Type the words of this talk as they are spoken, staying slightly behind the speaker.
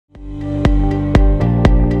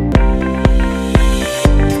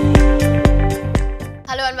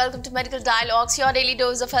welcome to Medical Dialogues, your daily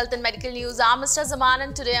dose of health and medical news. I'm Mr. Zaman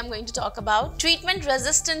and today I'm going to talk about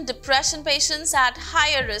treatment-resistant depression patients at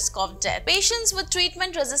higher risk of death. Patients with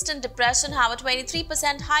treatment-resistant depression have a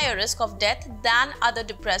 23% higher risk of death than other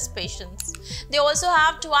depressed patients. They also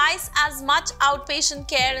have twice as much outpatient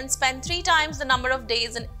care and spend 3 times the number of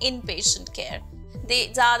days in inpatient care.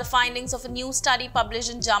 These are the findings of a new study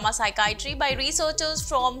published in JAMA Psychiatry by researchers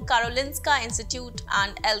from Karolinska Institutet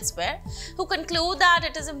and elsewhere, who conclude that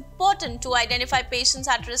it is important to identify patients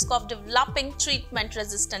at risk of developing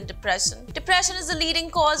treatment-resistant depression. Depression is the leading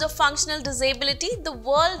cause of functional disability the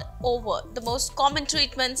world over. The most common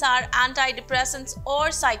treatments are antidepressants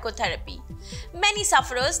or psychotherapy. Many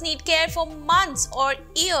sufferers need care for months or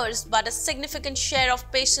years, but a significant share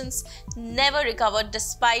of patients never recover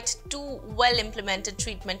despite 2 well-implemented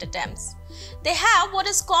treatment attempts. They have what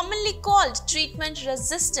is commonly called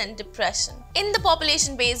treatment-resistant depression. In the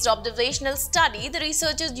population-based observational study, the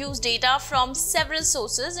researchers used data from several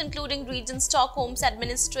sources, including Region Stockholm's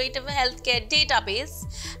Administrative Healthcare Database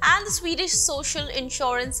and the Swedish Social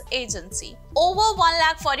Insurance Agency. Over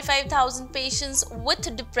 145,000 patients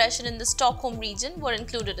with depression in the Stockholm region were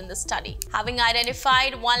included in the study. Having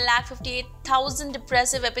identified 158,000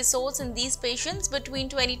 depressive episodes in these patients between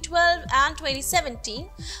 2012 and 2017,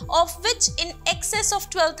 of which in excess of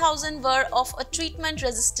 12,000 were of a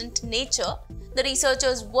treatment-resistant nature, the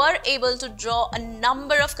researchers were able to draw a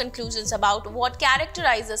number of conclusions about what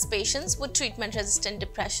characterizes patients with treatment-resistant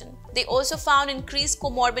depression. They also found increased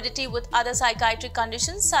comorbidity with other psychiatric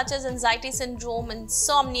conditions such as anxiety syndrome,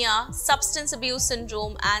 insomnia, substance abuse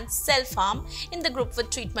syndrome, and self-harm in the group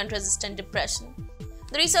with treatment-resistant depression.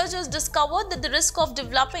 The researchers discovered that the risk of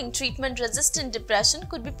developing treatment-resistant depression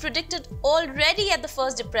could be predicted already at the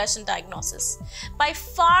first depression diagnosis. By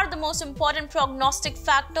far, the most important prognostic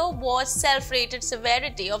factor was self-rated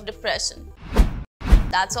severity of depression.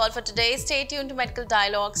 That's all for today. Stay tuned to Medical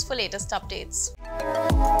Dialogues for latest updates.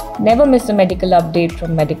 Never miss a medical update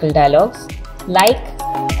from Medical Dialogues. Like,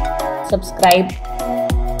 subscribe,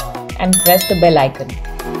 and press the bell icon.